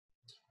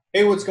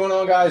Hey, what's going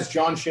on, guys?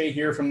 John Shea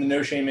here from the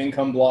No Shame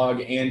Income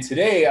blog. And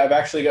today I've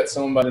actually got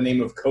someone by the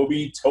name of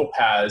Kobi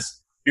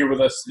Topaz here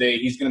with us today.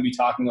 He's going to be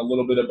talking a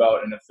little bit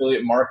about an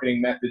affiliate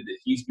marketing method that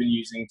he's been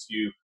using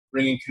to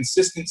bring in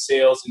consistent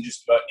sales in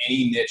just about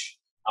any niche.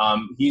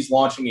 He's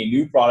launching a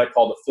new product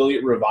called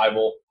Affiliate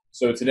Revival.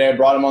 So today I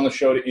brought him on the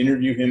show to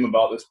interview him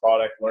about this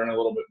product, learn a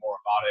little bit more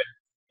about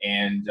it.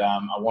 And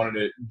I wanted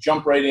to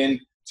jump right in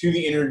to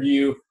the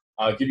interview.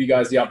 Give you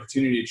guys the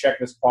opportunity to check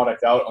this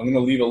product out. I'm going to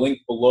leave a link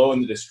below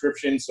in the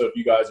description. So if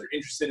you guys are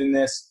interested in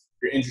this,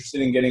 if you're interested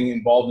in getting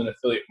involved in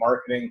affiliate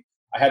marketing,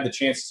 I had the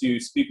chance to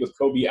speak with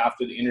Kobi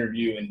after the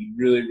interview, and he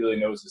really, really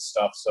knows his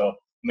stuff. So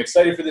I'm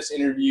excited for this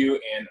interview,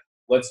 and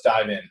let's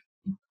dive in.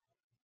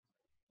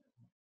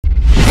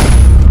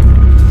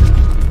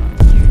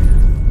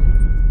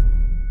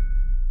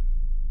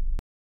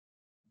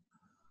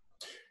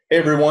 Hey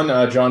everyone,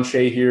 John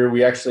Shea here.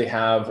 We actually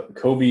have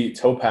Kobi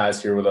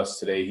Topaz here with us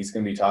today. He's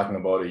going to be talking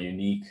about a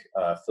unique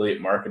affiliate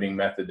marketing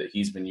method that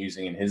he's been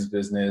using in his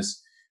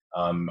business.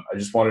 I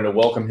just wanted to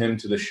welcome him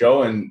to the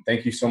show, and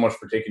thank you so much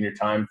for taking your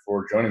time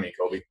for joining me,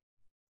 Kobi.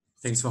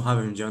 Thanks for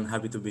having me, John.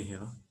 Happy to be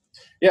here.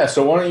 Yeah,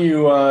 so why don't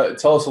you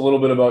tell us a little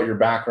bit about your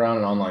background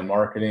in online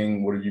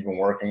marketing? What have you been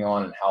working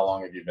on, and how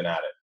long have you been at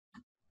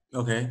it?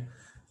 Okay.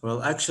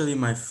 Well, actually,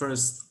 my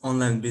first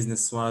online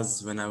business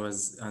was when I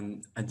was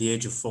at the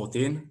age of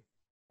 14.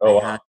 I Oh,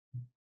 wow. had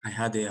I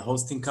had a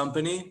hosting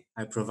company.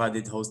 I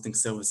provided hosting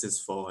services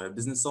for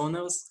business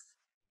owners,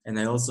 and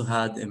I also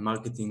had a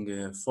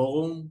marketing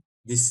forum.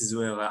 This is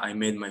where I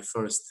made my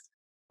first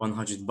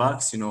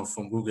 $100,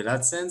 from Google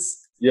AdSense.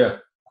 Yeah.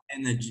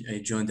 And I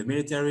joined the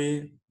military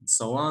and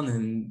so on.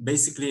 And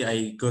basically,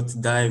 I got to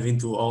dive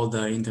into all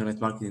the internet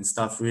marketing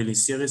stuff really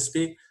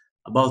seriously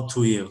about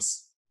 2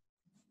 years.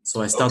 So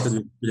I Okay. started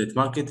with affiliate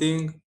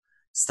marketing,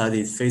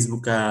 studied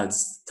Facebook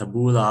ads,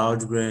 Taboola,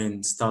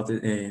 Outbrain,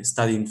 started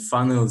studying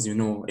funnels,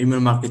 email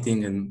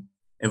marketing and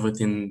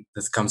everything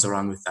that comes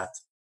around with that.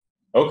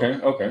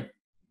 Okay.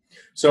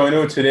 So I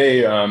know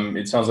today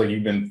it sounds like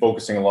you've been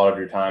focusing a lot of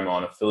your time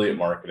on affiliate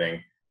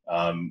marketing.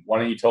 Why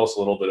don't you tell us a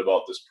little bit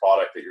about this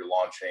product that you're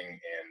launching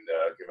and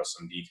give us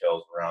some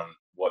details around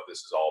what this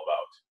is all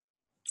about?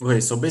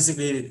 Okay, so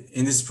basically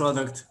in this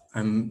product,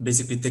 I'm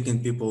basically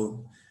taking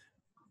people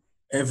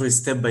every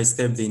step by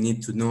step they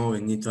need to know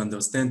and need to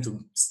understand to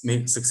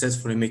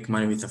successfully make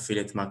money with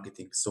affiliate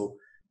marketing. So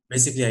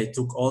basically, I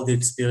took all the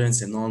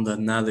experience and all the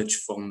knowledge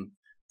from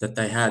that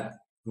I had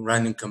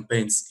running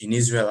campaigns in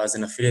Israel as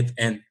an affiliate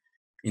and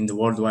in the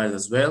worldwide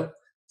as well.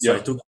 So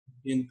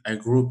Yep. I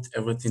grouped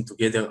everything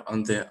together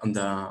on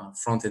the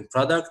front end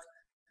product.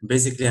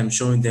 Basically, I'm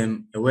showing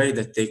them a way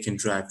that they can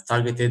drive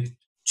targeted,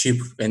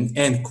 cheap,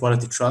 and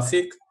quality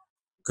traffic,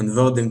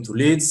 convert them to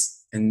leads,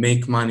 and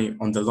make money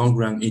on the long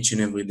run each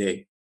and every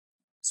day.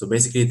 So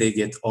basically, they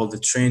get all the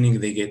training,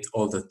 they get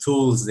all the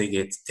tools, they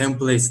get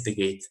templates, they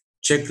get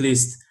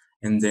checklists,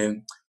 and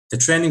the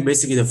training,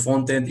 basically the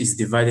front end is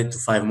divided to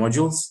 5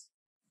 modules.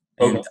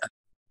 Okay. And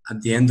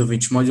at the end of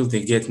each module,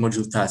 they get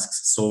module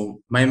tasks.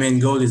 So my main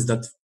goal is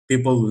that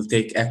people will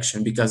take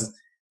action, because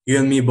you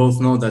and me both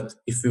know that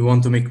if we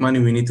want to make money,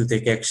 we need to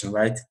take action,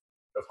 right?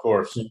 Of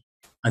course.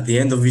 At the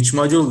end of each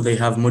module, they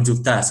have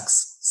module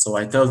tasks. So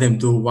I tell them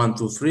do 1,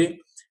 2, 3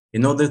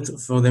 in order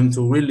for them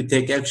to really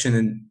take action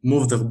and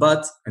move their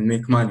butt and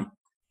make money.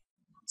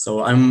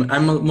 So I'm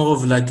more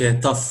of like a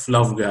tough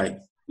love guy.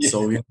 Yeah.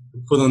 So you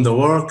put on the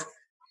work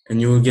and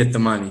you will get the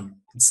money.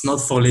 It's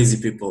not for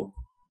lazy people.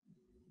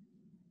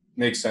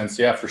 Makes sense.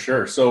 Yeah, for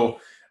sure. So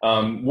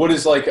what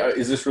is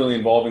this really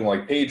involving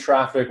like paid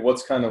traffic?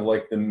 What's kind of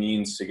like the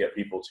means to get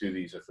people to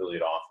these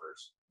affiliate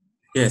offers?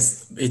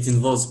 Yes, it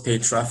involves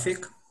paid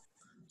traffic.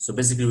 So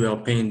basically we are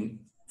paying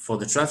for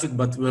the traffic,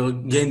 but we'll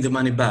gain the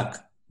money back,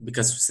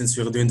 because since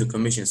we're doing the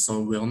commission, so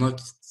we're not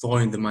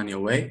throwing the money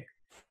away.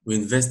 We're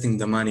investing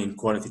the money in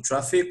quality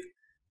traffic.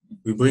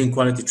 We bring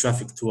quality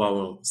traffic to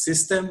our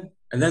system,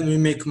 and then we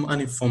make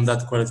money from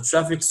that quality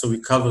traffic. So we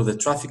cover the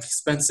traffic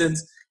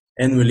expenses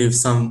and we leave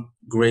some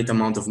great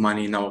amount of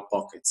money in our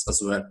pockets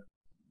as well.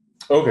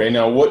 Okay.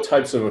 Now, what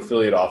types of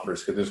affiliate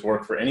offers? Could this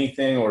work for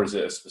anything, or is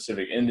it a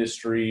specific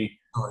industry?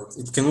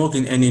 It can work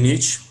in any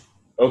niche.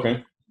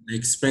 Okay. I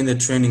explain the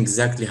training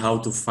exactly how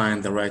to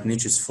find the right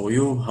niches for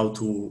you, how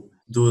to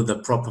do the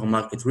proper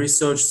market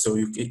research, so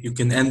you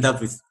can end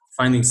up with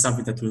finding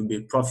something that will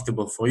be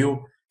profitable for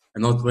you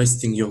and not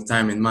wasting your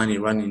time and money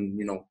running,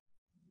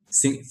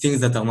 things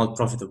that are not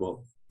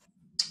profitable.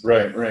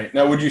 Right.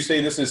 Now, would you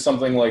say this is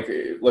something like,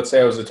 let's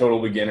say I was a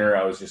total beginner,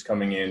 I was just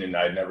coming in and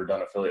I'd never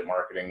done affiliate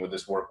marketing. Would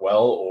this work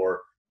well,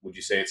 or would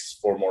you say it's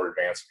for more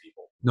advanced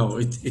people? No,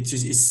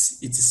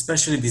 it's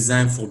especially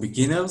designed for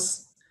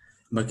beginners,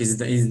 because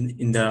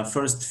in the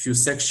first few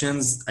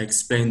sections, I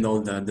explained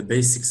all the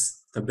basics,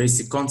 the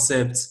basic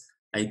concepts.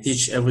 I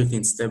teach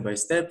everything step by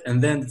step.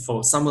 And then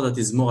for someone that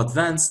is more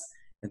advanced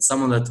and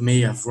someone that may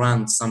have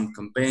run some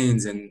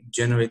campaigns and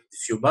generated a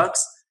few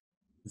bucks,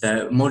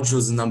 the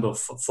modules number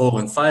 4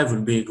 and 5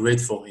 will be great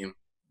for him,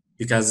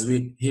 because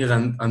we here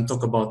I'm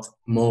talk about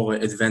more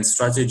advanced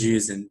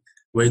strategies and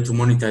way to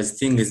monetize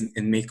things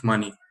and make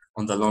money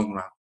on the long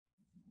run.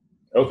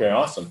 Okay,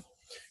 awesome.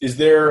 Is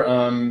there,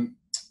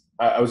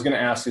 I was going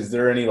to ask, is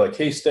there any like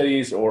case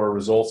studies or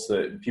results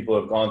that people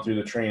have gone through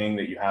the training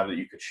that you have that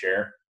you could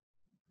share?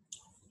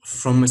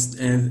 From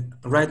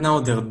right now,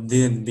 there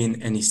didn't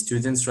been any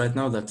students right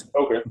now that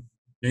Okay.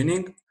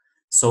 training,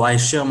 so I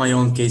share my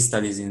own case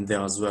studies in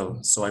there as well.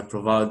 So I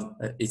provide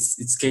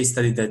it's case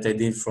study that I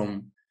did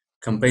from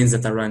campaigns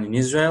that I run in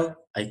Israel.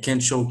 I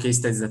can't show case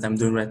studies that I'm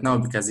doing right now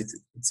because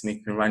it's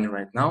making me running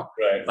right now.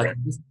 Right, But right.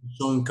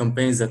 showing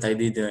campaigns that I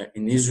did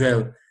in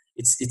Israel,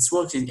 it's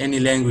worked in any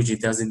language.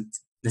 It doesn't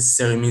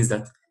necessarily means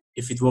that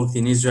if it worked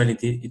in Israel,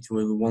 it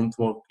won't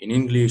work in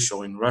English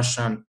or in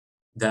Russian.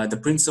 The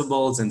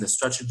principles and the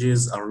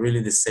strategies are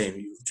really the same.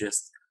 You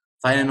just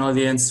find an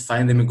audience,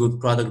 find them a good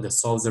product that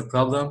solves their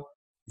problem,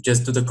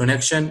 just do the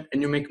connection,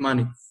 and you make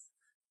money.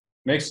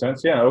 Makes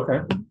sense. Yeah. Okay.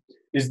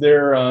 Is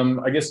there,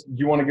 I guess, do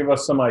you want to give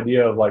us some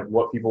idea of like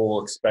what people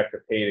will expect to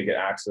pay to get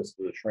access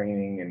to the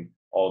training and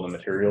all the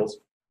materials?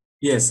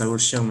 Yes, I will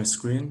share my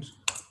screen.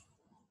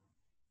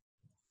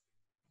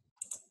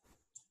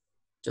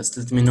 Just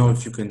let me know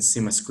if you can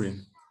see my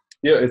screen.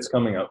 Yeah, it's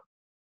coming up.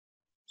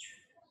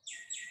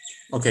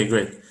 Okay,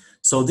 great.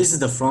 So this is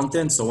the front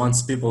end. So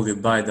once people will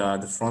buy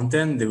the front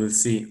end, they will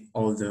see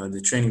all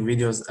the training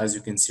videos, as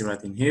you can see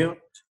right in here.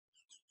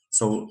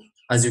 So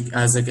as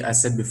I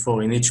said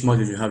before, in each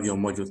module you have your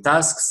module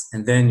tasks,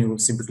 and then you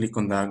simply click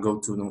on the go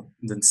to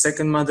the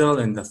second module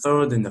and the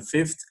third and the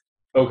fifth.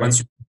 Okay. Once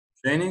you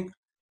training,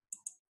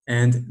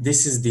 and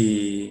this is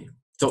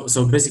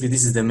so basically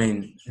this is the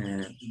main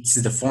this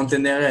is the front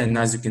end area, and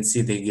as you can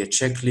see, they get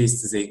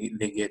checklists,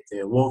 they get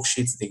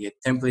worksheets, they get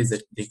templates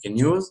that they can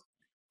use.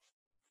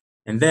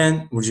 And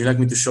then, would you like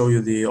me to show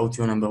you the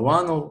OTO number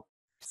one or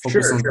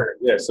focus Sure, on? sure.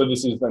 Yeah. So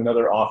this is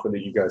another offer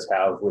that you guys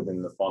have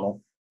within the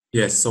funnel.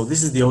 Yes. So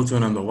this is the OTO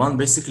number one.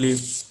 Basically,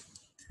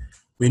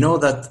 we know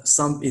that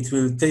it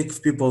will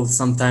take people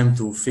some time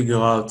to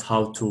figure out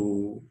how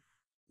to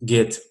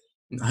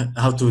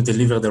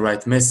deliver the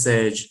right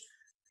message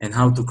and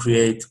how to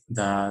create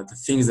the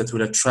things that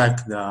will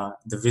attract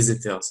the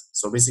visitors.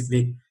 So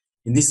basically,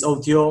 in this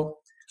OTO,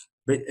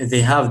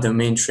 they have the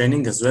main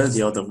training as well,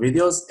 the other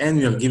videos, and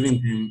we are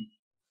giving them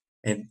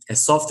a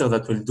software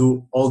that will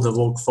do all the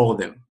work for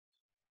them.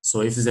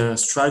 So if they're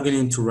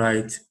struggling to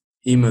write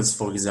emails,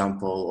 for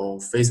example, or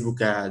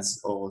Facebook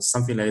ads or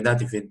something like that,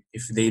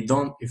 if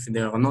they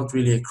are not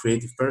really a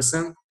creative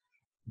person,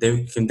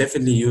 they can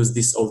definitely use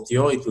this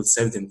OTO. It will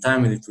save them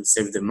time and it will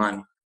save them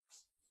money.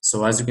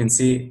 So as you can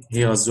see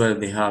here as well,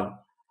 they have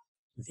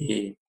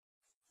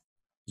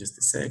just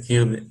a sec,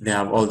 here they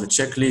have all the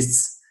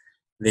checklists.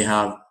 They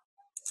have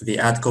the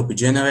ad copy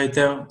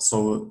generator,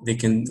 so they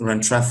can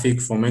run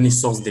traffic from any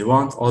source they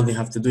want. All they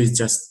have to do is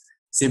just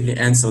simply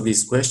answer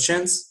these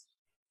questions.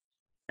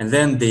 And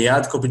then the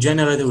ad copy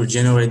generator will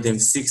generate them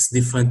 6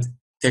 different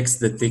texts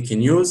that they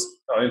can use.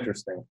 Oh,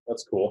 interesting.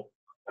 That's cool.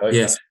 I like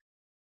Yes. that.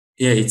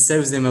 Yeah, it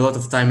saves them a lot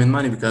of time and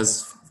money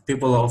because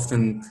people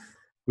often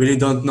really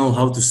don't know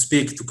how to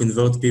speak to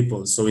convert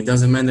people. So it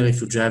doesn't matter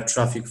if you drive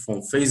traffic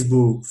from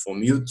Facebook,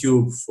 from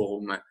YouTube,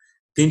 from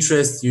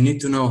Pinterest, you need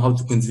to know how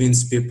to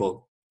convince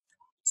people.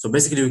 So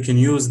basically, you can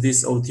use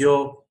this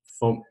OTO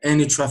from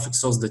any traffic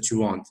source that you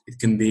want. It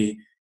can be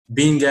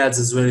Bing ads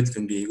as well. It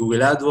can be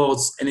Google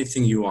AdWords,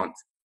 anything you want.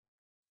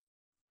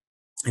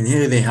 And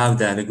here they have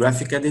the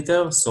graphic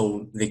editor,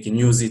 so they can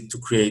use it to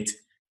create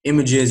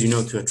images,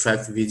 to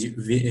attract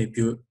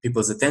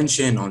people's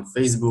attention on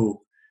Facebook.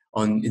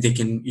 They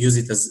can use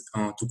it as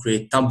to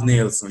create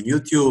thumbnails on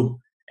YouTube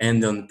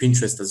and on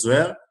Pinterest as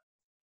well.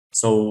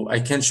 So I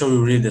can't show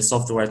you really the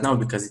software right now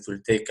because it will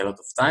take a lot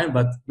of time,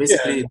 but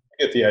basically, Yeah,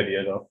 I get the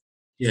idea though.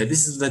 yeah,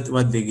 this is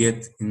what they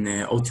get in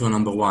OTO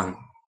number one.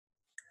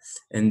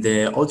 And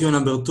the OTO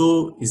number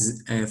two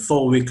is a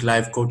 4-week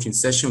live coaching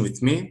session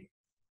with me.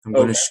 I'm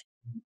going to show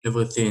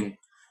everything,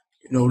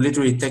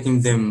 literally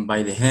taking them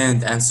by the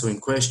hand, answering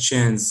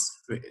questions.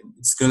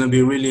 It's going to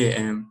be really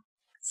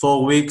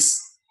 4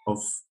 weeks of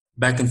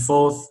back and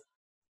forth,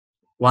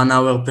 1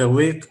 hour per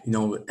week,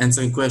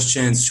 answering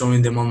questions,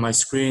 showing them on my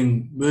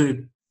screen,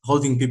 really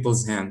holding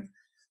people's hand.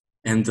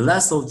 And the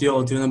last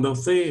OTO number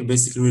 3,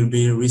 basically will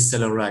be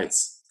reseller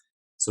rights.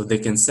 So they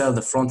can sell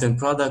the front-end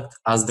product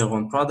as their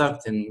own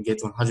product and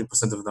get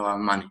 100% of their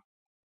own money.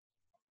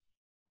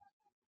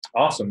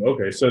 Awesome.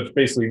 Okay. So it's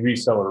basically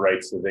reseller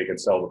rights that they can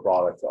sell the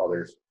product to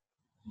others.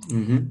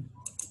 Mm-hmm.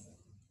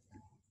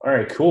 All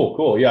right,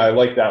 cool. Yeah, I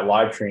like that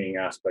live training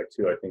aspect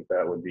too. I think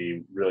that would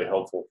be really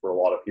helpful for a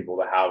lot of people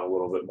to have a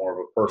little bit more of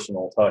a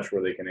personal touch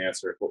where they can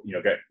answer,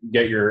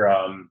 get your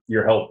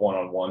help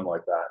one-on-one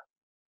like that.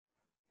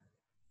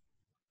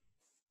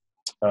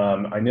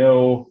 I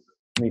know,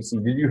 let me see,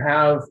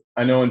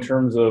 I know in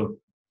terms of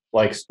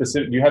like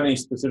do you have any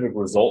specific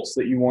results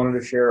that you wanted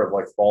to share of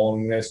like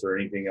following this or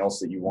anything else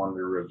that you wanted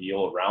to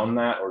reveal around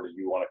that? Or do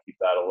you want to keep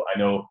that? I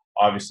know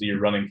obviously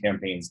you're running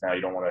campaigns now.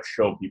 You don't want to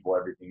show people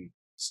everything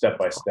step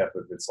by step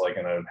if it's like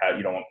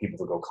you don't want people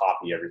to go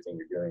copy everything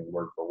you're doing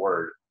word for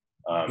word.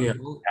 Yeah.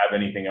 Have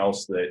anything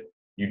else that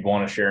you'd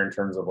want to share in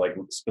terms of like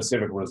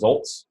specific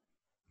results?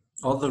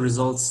 all the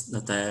results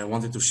that I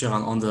wanted to share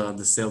on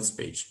the sales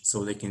page,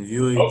 so they can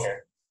view it. Okay.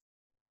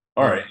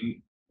 All Yeah. right.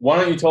 Why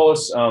don't you tell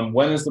us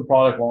when is the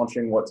product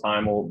launching? What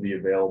time will it be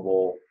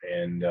available?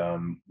 And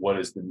what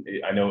is the?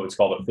 I know it's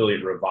called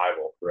Affiliate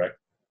Revival, correct?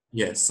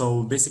 Yeah.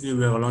 So basically,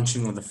 we are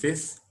launching on the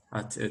 5th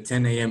at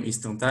 10 a.m.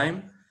 Eastern time.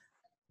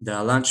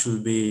 The launch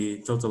will be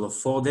a total of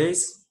 4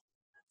 days,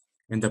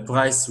 and the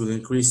price will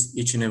increase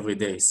each and every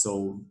day.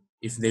 So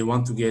if they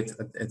want to get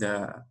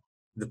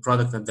the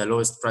product at the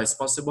lowest price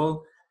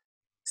possible,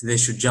 so they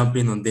should jump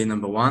in on day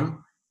number 1,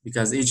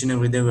 because each and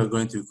every day we're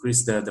going to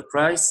increase the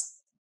price.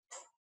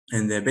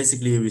 And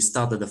basically we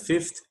start at the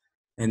 5th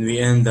and we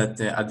end at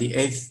the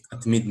 8th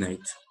at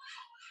midnight.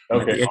 At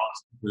Okay. the 8th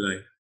of July.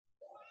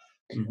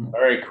 Mhm.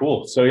 All right,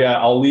 cool. So yeah,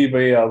 I'll leave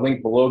a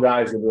link below,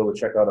 guys. You'll be able to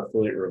check out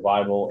Affiliate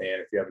Revival, and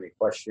if you have any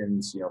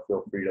questions,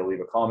 feel free to leave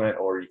a comment,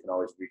 or you can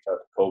always reach out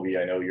to Kobe.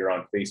 I know you're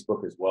on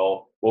Facebook as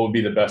well. What would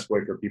be the best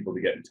way for people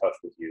to get in touch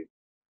with you?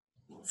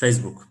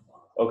 Facebook.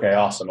 Okay,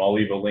 awesome. I'll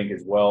leave a link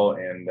as well,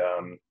 and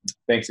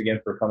thanks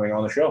again for coming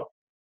on the show.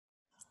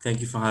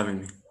 Thank you for having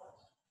me.